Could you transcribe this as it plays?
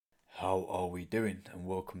How are we doing? And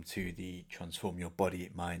welcome to the Transform Your Body,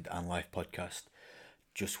 Mind, and Life podcast.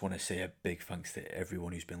 Just want to say a big thanks to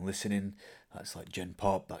everyone who's been listening. That's like Gen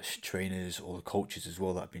Pop, that's trainers, all the coaches as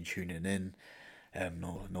well that have been tuning in.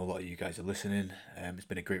 Know a lot of you guys are listening. It's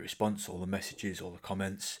been a great response, all the messages, all the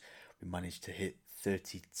comments. We managed to hit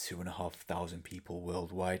 32,500 people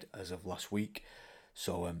worldwide as of last week.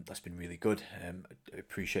 So that's been really good. I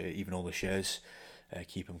appreciate it, even all the shares.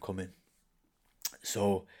 Keep them coming.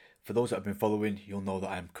 So, for those that have been following, you'll know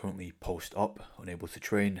that I'm currently post-op, unable to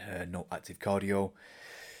train, no active cardio.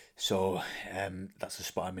 So, that's the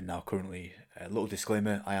spot I'm in now currently. A little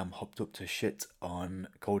disclaimer, I am hopped up to shit on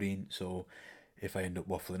codeine, so if I end up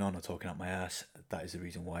waffling on or talking out my ass, that is the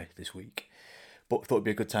reason why this week. But I thought it'd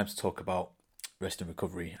be a good time to talk about rest and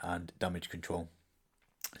recovery and damage control.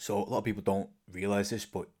 So, a lot of people don't realize this,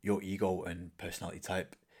 but your ego and personality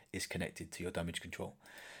type is connected to your damage control.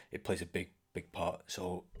 It plays a big part.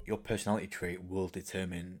 So your personality trait will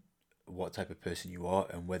determine what type of person you are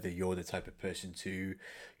and whether you're the type of person to,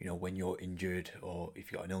 when you're injured or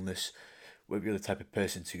if you got an illness, whether you're the type of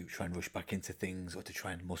person to try and rush back into things or to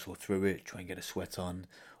try and muscle through it, try and get a sweat on,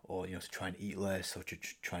 or to try and eat less or to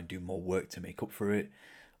try and do more work to make up for it.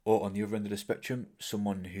 Or on the other end of the spectrum,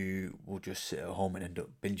 someone who will just sit at home and end up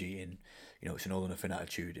binge eating. It's an all or nothing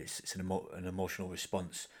attitude. It's an emotional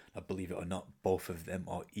response. I believe it or not, both of them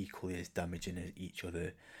are equally as damaging as each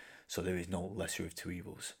other. So there is no lesser of two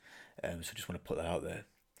evils. So I just want to put that out there.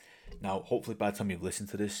 Now, hopefully by the time you've listened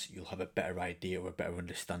to this, you'll have a better idea or a better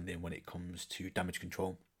understanding when it comes to damage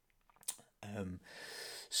control.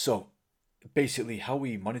 So basically how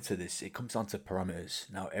we monitor this, it comes down to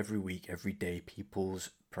parameters. Now every week, every day, people's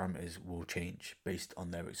parameters will change based on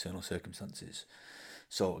their external circumstances.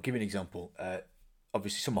 So I'll give you an example.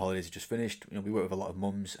 Obviously summer holidays are just finished. We work with a lot of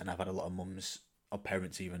mums, and I've had a lot of mums, or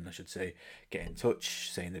parents even I should say, get in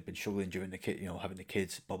touch saying they've been struggling during the kid, having the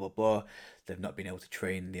kids, blah blah blah. They've not been able to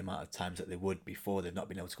train the amount of times that they would before. They've not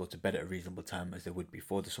been able to go to bed at a reasonable time as they would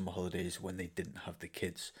before the summer holidays when they didn't have the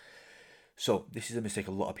kids. So this is a mistake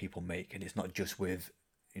a lot of people make, and it's not just with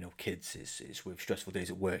kids. It's with stressful days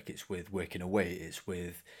at work. It's with working away. It's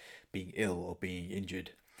with being ill or being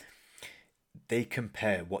injured. They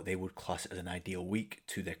compare what they would class as an ideal week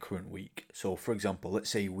to their current week. So, for example, let's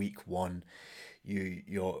say week one,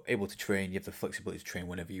 you're able to train. You have the flexibility to train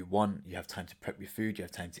whenever you want. You have time to prep your food. You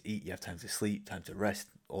have time to eat. You have time to sleep. Time to rest.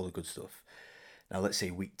 All the good stuff. Now, let's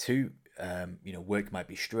say week two, work might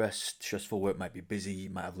be stressful work might be busy, you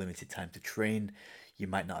might have limited time to train, you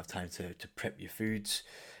might not have time to prep your foods,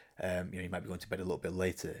 you might be going to bed a little bit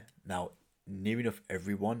later. Now, near enough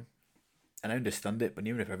everyone, and I understand it, but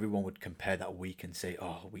near enough everyone would compare that week and say,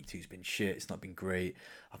 oh, week two's been shit, it's not been great,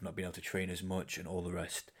 I've not been able to train as much and all the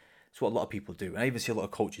rest. It's what a lot of people do, and I even see a lot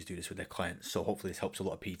of coaches do this with their clients, so hopefully this helps a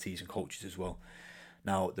lot of PTs and coaches as well.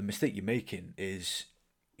 Now, the mistake you're making is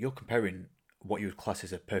you're comparing what you would class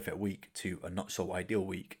as a perfect week to a not so ideal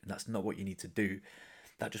week, and that's not what you need to do.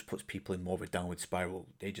 That just puts people in more of a downward spiral.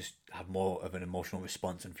 They just have more of an emotional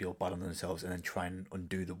response and feel bad on themselves and then try and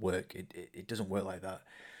undo the work. It doesn't work like that.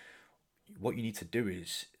 What you need to do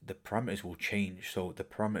is the parameters will change. So the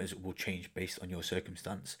parameters will change based on your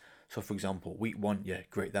circumstance. So for example, week one, yeah,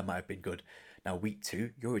 great, that might have been good. Now week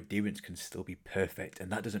two, your adherence can still be perfect,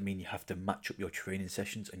 and that doesn't mean you have to match up your training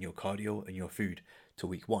sessions and your cardio and your food to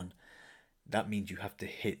week one. That means you have to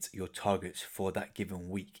hit your targets for that given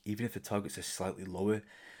week, even if the targets are slightly lower.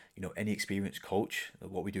 Any experienced coach,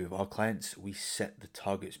 what we do with our clients, we set the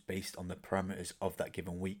targets based on the parameters of that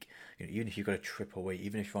given week. Even if you've got a trip away,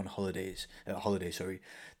 even if you're on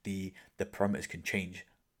the parameters can change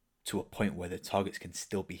to a point where the targets can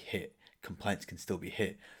still be hit, compliance can still be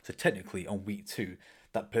hit. So technically on week two,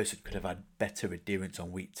 that person could have had better adherence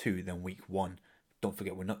on week two than week one. Don't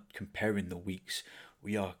forget, we're not comparing the weeks.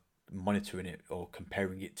 We are monitoring it or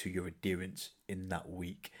comparing it to your adherence in that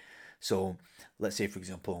week. So let's say, for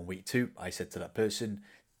example, on week two, I said to that person,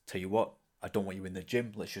 tell you what, I don't want you in the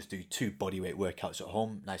gym. Let's just do 2 bodyweight workouts at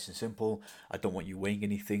home, nice and simple. I don't want you weighing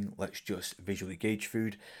anything. Let's just visually gauge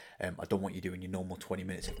food. I don't want you doing your normal 20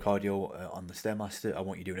 minutes of cardio on the Stairmaster. I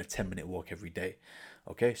want you doing a 10-minute walk every day.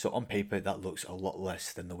 Okay, so on paper, that looks a lot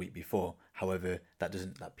less than the week before. However,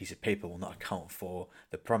 that piece of paper will not account for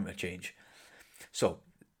the parameter change. So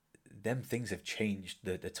them things have changed,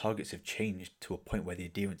 the targets have changed to a point where the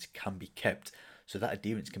adherence can be kept. So that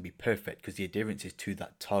adherence can be perfect because the adherence is to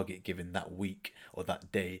that target given that week or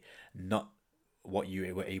that day, not what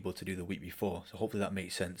you were able to do the week before. So hopefully that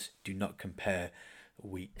makes sense. Do not compare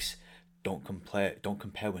weeks. Don't compare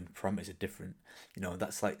when parameters are different.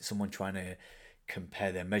 That's like someone trying to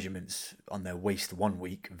compare their measurements on their waist one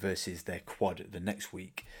week versus their quad the next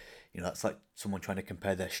week. That's like someone trying to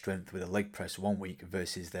compare their strength with a leg press one week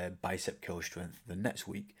versus their bicep curl strength the next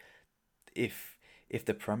week. If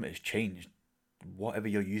the parameters change, whatever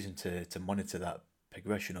you're using to monitor that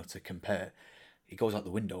progression or to compare, it goes out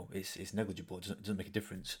the window. It's negligible. It doesn't make a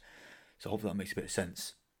difference. So hopefully that makes a bit of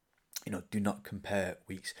sense. Do not compare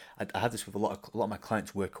weeks. I have this with a lot of my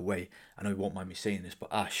clients work away. I know you won't mind me saying this,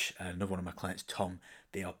 but Ash and another one of my clients, Tom,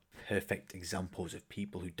 they are perfect examples of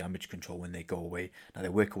people who damage control when they go away. Now they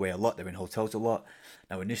work away a lot. They're in hotels a lot.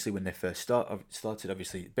 Now initially when they first started,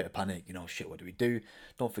 obviously a bit of panic. Shit, what do we do?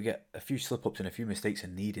 Don't forget, a few slip ups and a few mistakes are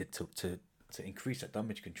needed to increase that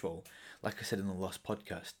damage control. Like I said in the last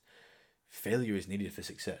podcast, failure is needed for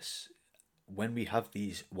success. When we have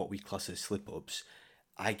these what we class as slip ups,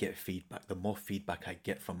 I get feedback. The more feedback I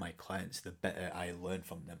get from my clients, the better I learn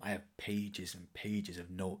from them. I have pages and pages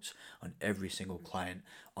of notes on every single client,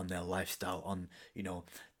 on their lifestyle, on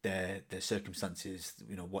their circumstances,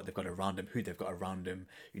 what they've got around them, who they've got around them,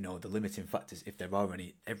 the limiting factors, if there are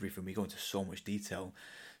any, everything. We go into so much detail,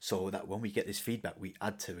 so that when we get this feedback, we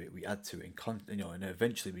add to it, and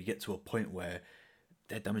eventually we get to a point where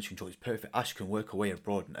their damage control is perfect. Ash can work away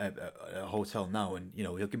abroad at a hotel now, and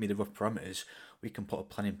he'll give me the rough parameters. We can put a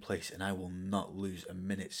plan in place, and I will not lose a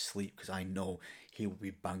minute's sleep because I know he will be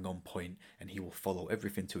bang on point and he will follow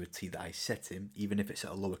everything to a T that I set him, even if it's at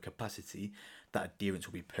a lower capacity. That adherence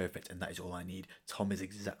will be perfect, and that is all I need. Tom is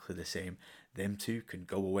exactly the same. Them two can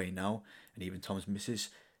go away now, and even Tom's missus,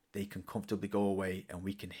 they can comfortably go away and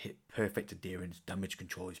we can hit perfect adherence. Damage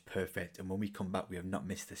control is perfect, and when we come back, we have not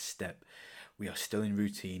missed a step. We are still in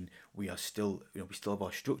routine. We are still, we still have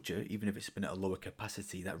our structure, even if it's been at a lower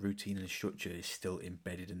capacity. That routine and structure is still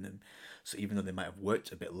embedded in them. So even though they might have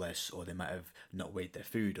worked a bit less, or they might have not weighed their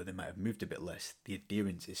food, or they might have moved a bit less, the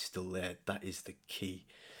adherence is still there. That is the key.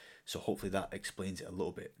 So hopefully that explains it a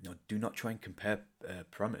little bit. Do not try and compare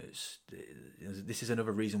parameters. This is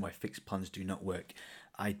another reason why fixed plans do not work.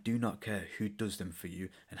 I do not care who does them for you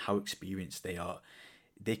and how experienced they are.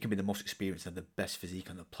 They can be the most experienced and the best physique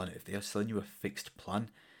on the planet. If they are selling you a fixed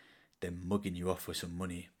plan, they're mugging you off for some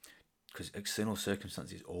money, because external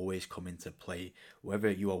circumstances always come into play.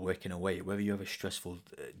 Whether you are working away, whether you have a stressful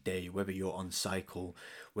day, whether you're on cycle,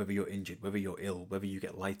 whether you're injured, whether you're ill, whether you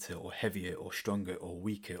get lighter or heavier or stronger or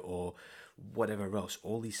weaker or whatever else,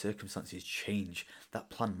 all these circumstances change.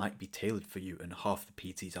 That plan might be tailored for you, and half the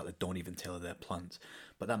PTs out there don't even tailor their plans,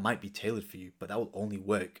 but that might be tailored for you, but that will only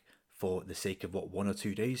work for the sake of 1 or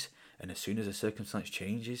 2 days. And as soon as a circumstance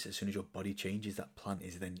changes, as soon as your body changes, that plan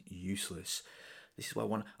is then useless. This is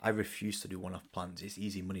why I refuse to do one-off plans. It's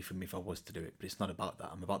easy money for me if I was to do it, but it's not about that.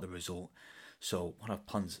 I'm about the result. So one-off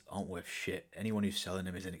plans aren't worth shit. Anyone who's selling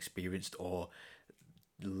them is inexperienced or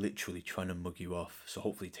literally trying to mug you off. So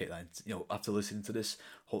hopefully take that, after listening to this,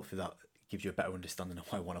 hopefully that gives you a better understanding of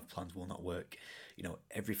why one-off plans will not work.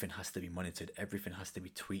 Everything has to be monitored. Everything has to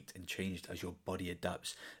be tweaked and changed as your body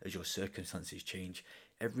adapts, as your circumstances change.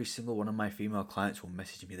 Every single one of my female clients will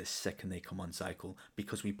message me the second they come on cycle,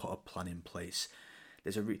 because we put a plan in place.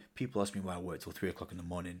 People ask me why I work till 3 o'clock in the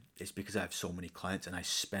morning. It's because I have so many clients and I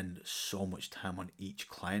spend so much time on each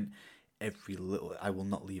client. I will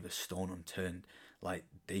not leave a stone unturned. Like,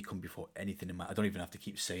 they come before anything in my. I don't even have to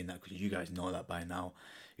keep saying that, because you guys know that by now.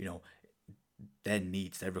 Their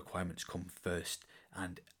needs, their requirements come first,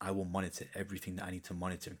 and I will monitor everything that I need to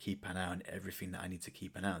monitor and keep an eye on everything that I need to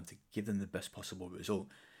keep an eye on to give them the best possible result.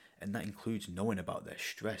 And that includes knowing about their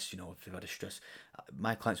stress. If they've had a stress,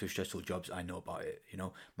 my clients with stressful jobs, I know about it.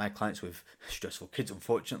 My clients with stressful kids,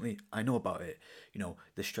 unfortunately, I know about it.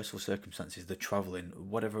 The stressful circumstances, the traveling,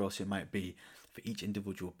 whatever else it might be. For each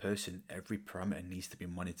individual person, every parameter needs to be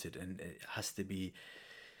monitored, and it has to be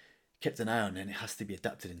kept an eye on, and it has to be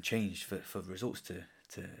adapted and changed for the results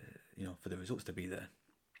for the results to be there.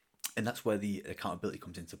 And that's where the accountability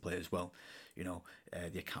comes into play as well.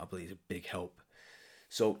 The accountability is a big help.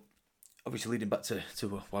 So obviously, leading back to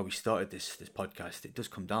why we started this podcast, it does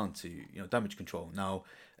come down to damage control. Now,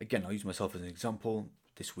 again, I'll use myself as an example.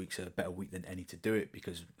 This week's a better week than any to do it,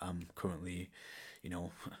 because I'm currently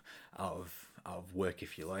out of work,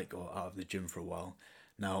 if you like, or out of the gym for a while.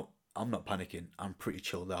 Now, I'm not panicking. I'm pretty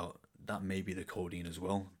chilled out. That may be the codeine as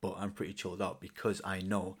well, but I'm pretty chilled out because I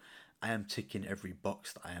know I am ticking every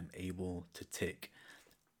box that I am able to tick.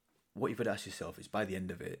 What you've got to ask yourself is, by the end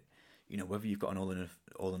of it, whether you've got an all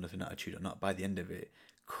or nothing attitude or not, by the end of it,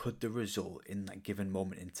 could the result in that given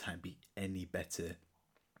moment in time be any better?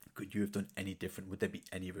 Could you have done any different? Would there be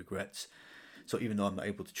any regrets? So even though I'm not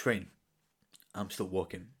able to train, I'm still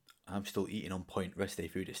walking. I'm still eating on point. Rest day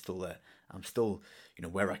food is still there. I'm still,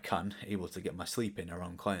 where I can, able to get my sleep in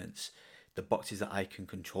around clients. The boxes that I can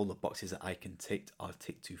control, the boxes that I can tick, are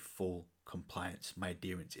ticked to full compliance. My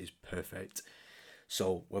adherence is perfect.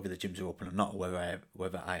 So whether the gyms are open or not,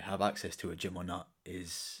 whether I have access to a gym or not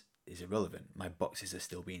is irrelevant. My boxes are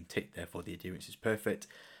still being ticked, therefore the adherence is perfect.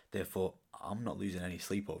 Therefore, I'm not losing any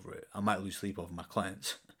sleep over it. I might lose sleep over my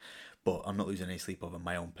clients, but I'm not losing any sleep over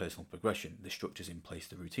my own personal progression. The structure's in place,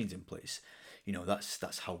 the routine's in place.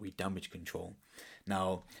 That's how we damage control.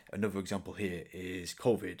 Now, another example here is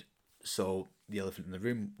COVID. So the elephant in the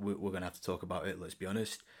room, we're going to have to talk about it, let's be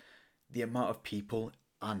honest. The amount of people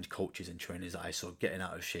and coaches and trainers that I saw getting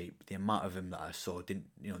out of shape, the amount of them that I saw didn't,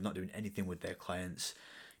 not doing anything with their clients,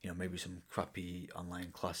 maybe some crappy online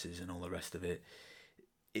classes and all the rest of it.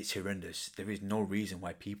 It's horrendous. There is no reason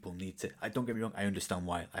why people need to. I don't get me wrong. I understand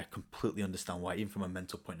why. I completely understand why. Even from a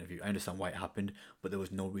mental point of view, I understand why it happened. But there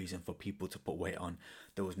was no reason for people to put weight on.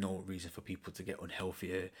 There was no reason for people to get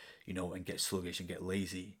unhealthier, and get sluggish and get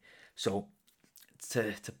lazy. So,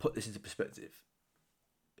 to put this into perspective,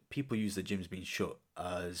 people use the gyms being shut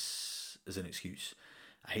as an excuse.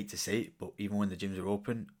 I hate to say it, but even when the gyms are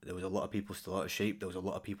open, there was a lot of people still out of shape. There was a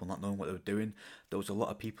lot of people not knowing what they were doing. There was a lot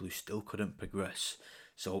of people who still couldn't progress.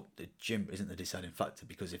 So the gym isn't the deciding factor,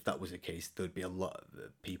 because if that was the case, there'd be a lot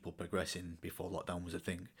of people progressing before lockdown was a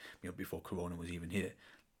thing, before Corona was even here.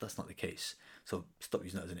 That's not the case. So stop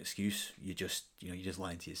using that as an excuse. You're just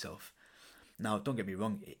lying to yourself. Now, don't get me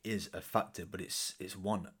wrong, it is a factor, but it's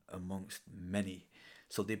one amongst many.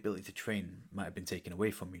 So the ability to train might have been taken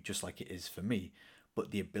away from you, just like it is for me.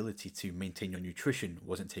 But the ability to maintain your nutrition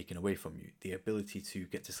wasn't taken away from you. The ability to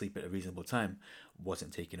get to sleep at a reasonable time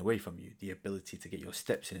wasn't taken away from you. The ability to get your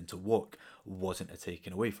steps in and to walk wasn't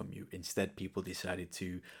taken away from you. Instead, people decided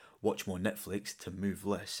to watch more Netflix, to move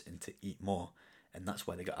less, and to eat more. And that's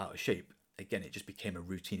why they got out of shape. Again, it just became a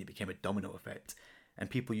routine. It became a domino effect. And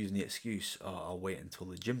people using the excuse, "Oh, I'll wait until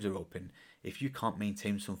the gyms are open." If you can't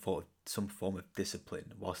maintain some form of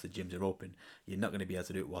discipline whilst the gyms are open, you're not going to be able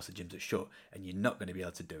to do it whilst the gyms are shut, and you're not going to be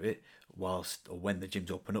able to do it whilst or when the gyms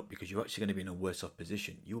open up, because you're actually going to be in a worse off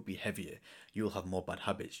position. You'll be heavier, you'll have more bad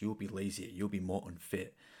habits, you'll be lazier, you'll be more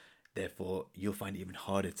unfit. Therefore, you'll find it even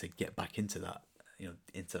harder to get back into that,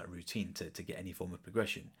 into that routine to get any form of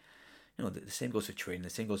progression. The same goes for training. The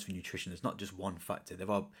same goes for nutrition. There's not just one factor.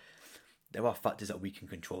 There are factors that we can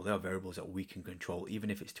control. There are variables that we can control, even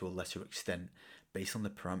if it's to a lesser extent, based on the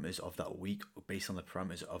parameters of that week, or based on the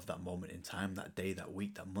parameters of that moment in time, that day, that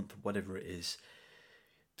week, that month, whatever it is.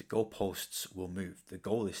 The goalposts will move. The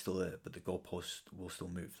goal is still there, but the goalposts will still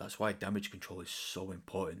move. That's why damage control is so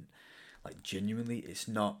important. Like, genuinely, it's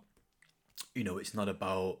not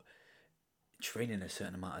about training a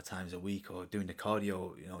certain amount of times a week, or doing the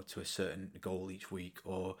cardio, to a certain goal each week,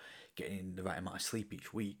 or getting the right amount of sleep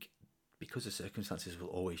each week. Because the circumstances will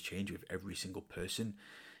always change with every single person.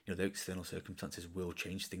 The external circumstances will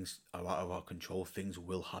change. Things are out of our control. Things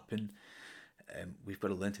will happen. We've got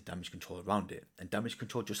to learn to damage control around it. And damage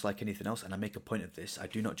control, just like anything else, and I make a point of this, I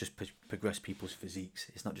do not just progress people's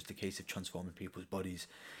physiques. It's not just a case of transforming people's bodies.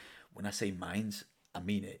 When I say minds, I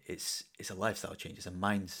mean it. It's a lifestyle change. It's a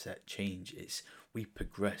mindset change. We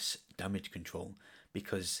progress damage control,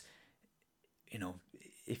 because,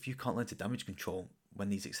 if you can't learn to damage control when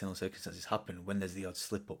these external circumstances happen, when there's the odd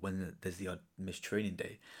slip up, when there's the odd missed training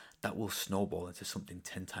day, that will snowball into something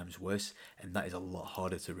 10 times worse, and that is a lot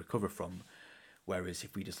harder to recover from. Whereas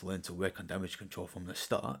if we just learn to work on damage control from the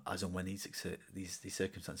start, as and when these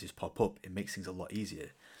circumstances pop up, it makes things a lot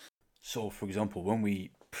easier. So, for example, when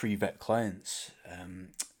we pre-vet clients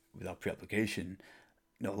with our pre-application,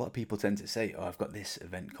 a lot of people tend to say, "Oh, I've got this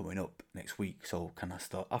event coming up next week, so can I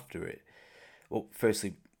start after it?" Well,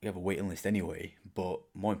 firstly, we have a waiting list anyway, but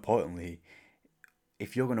more importantly,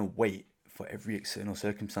 if you're going to wait for every external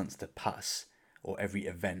circumstance to pass, or every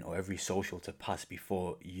event or every social to pass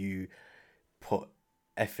before you put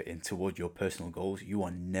effort in toward your personal goals, you are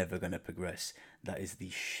never going to progress. That is the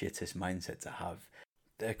shittest mindset to have.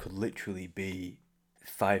 There could literally be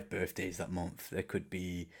 5 birthdays that month. There could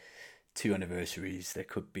be 2 anniversaries. There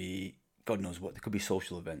could be God knows what. There could be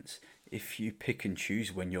social events. If you pick and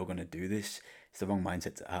choose when you're going to do this, it's the wrong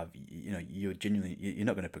mindset to have. You're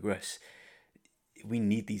not going to progress. We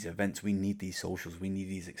need these events. We need these socials. We need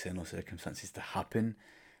these external circumstances to happen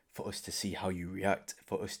for us to see how you react,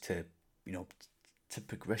 for us to, to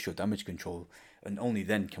progress your damage control. And only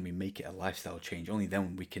then can we make it a lifestyle change. Only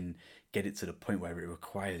then we can get it to the point where it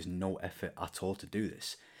requires no effort at all to do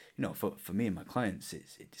this. For me and my clients,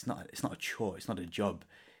 it's not a chore. It's not a job.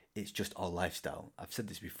 It's just our lifestyle. I've said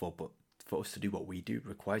this before, but for us to do what we do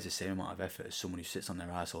requires the same amount of effort as someone who sits on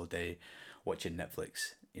their ass all day watching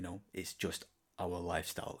Netflix. It's just our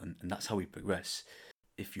lifestyle, and that's how we progress.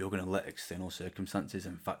 if you're going to let external circumstances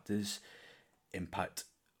and factors impact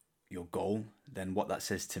your goal, then what that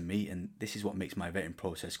says to me, and this is what makes my vetting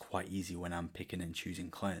process quite easy when I'm picking and choosing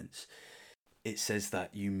clients, it says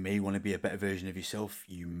that you may want to be a better version of yourself,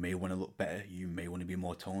 you may want to look better, you may want to be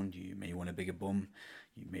more toned, you may want a bigger bum,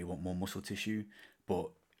 you may want more muscle tissue, but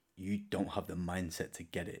you don't have the mindset to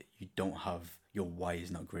get it. You don't have, your why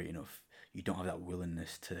is not great enough. You don't have that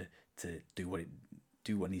willingness to do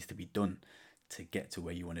what needs to be done to get to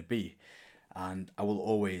where you want to be. And I will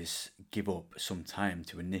always give up some time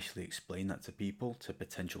to initially explain that to people, to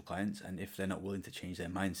potential clients. And if they're not willing to change their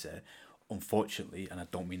mindset, unfortunately, and I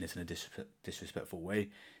don't mean this in a disrespectful way,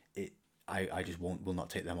 I just will not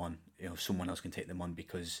take them on. Someone else can take them on,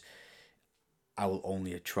 because I will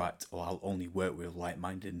only attract, or I'll only work with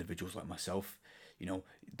like-minded individuals like myself.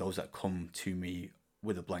 Those that come to me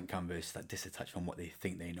with a blank canvas, that disattach from what they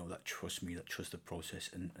think they know, that trust me, that trust the process,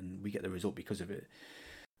 and we get the result because of it.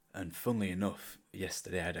 And funnily enough,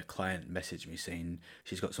 yesterday I had a client message me saying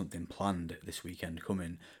she's got something planned this weekend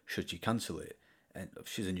coming. Should she cancel it? And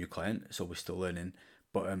she's a new client, so we're still learning.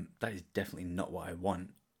 But that is definitely not what I want.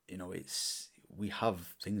 We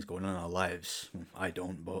have things going on in our lives. I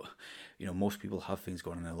don't, but most people have things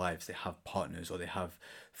going on in their lives. They have partners, or they have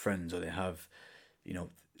friends, or they have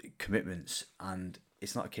commitments, and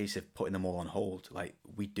it's not a case of putting them all on hold. Like,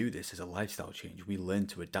 we do this as a lifestyle change. We learn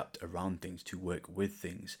to adapt around things, to work with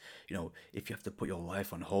things. If you have to put your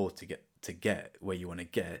life on hold to get where you want to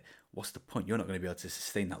get, what's the point? You're not going to be able to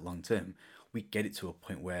sustain that long term. We get it to a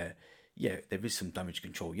point where, yeah, there is some damage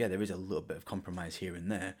control. Yeah, there is a little bit of compromise here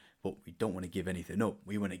and there, but we don't want to give anything up.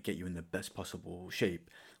 We want to get you in the best possible shape,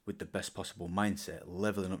 with the best possible mindset,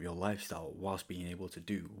 leveling up your lifestyle whilst being able to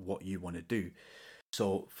do what you want to do.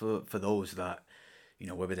 So for those that,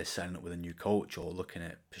 whether they're signing up with a new coach or looking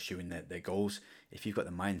at pursuing their goals, if you've got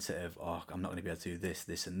the mindset of, oh, I'm not going to be able to do this,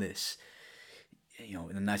 this, and this,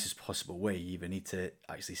 in the nicest possible way, you either need to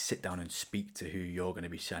actually sit down and speak to who you're going to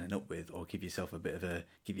be signing up with, or give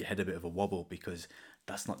your head a bit of a wobble, because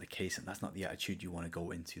that's not the case, and that's not the attitude you want to go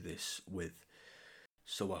into this with.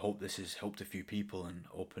 So I hope this has helped a few people and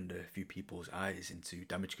opened a few people's eyes into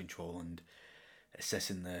damage control and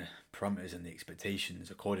assessing the parameters and the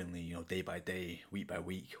expectations accordingly, day by day, week by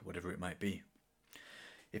week, whatever it might be.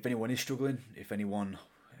 If anyone is struggling, if anyone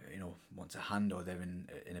wants a hand, or they're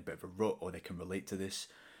in a bit of a rut, or they can relate to this,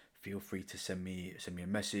 feel free to send me a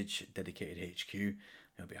message, Dedicated HQ.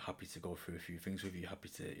 I'll be happy to go through a few things with you, happy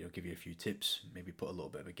to give you a few tips, maybe put a little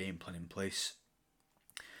bit of a game plan in place.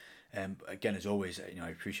 Again, as always, I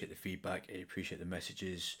appreciate the feedback, I appreciate the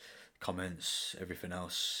messages, comments, everything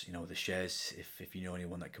else, the shares. If you know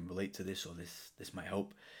anyone that can relate to this, or this might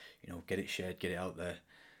help, get it shared, get it out there.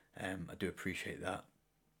 I do appreciate that.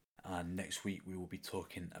 And next week we will be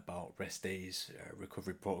talking about rest days,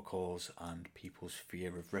 recovery protocols, and people's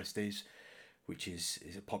fear of rest days, which is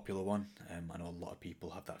a popular one. I know a lot of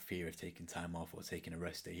people have that fear of taking time off or taking a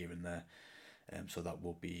rest day here and there. So that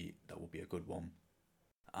will be a good one.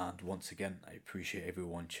 And once again, I appreciate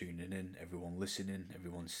everyone tuning in, everyone listening,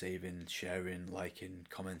 everyone saving, sharing, liking,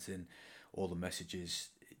 commenting, all the messages.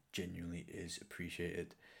 It genuinely is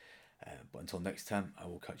appreciated. But until next time, I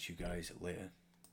will catch you guys later.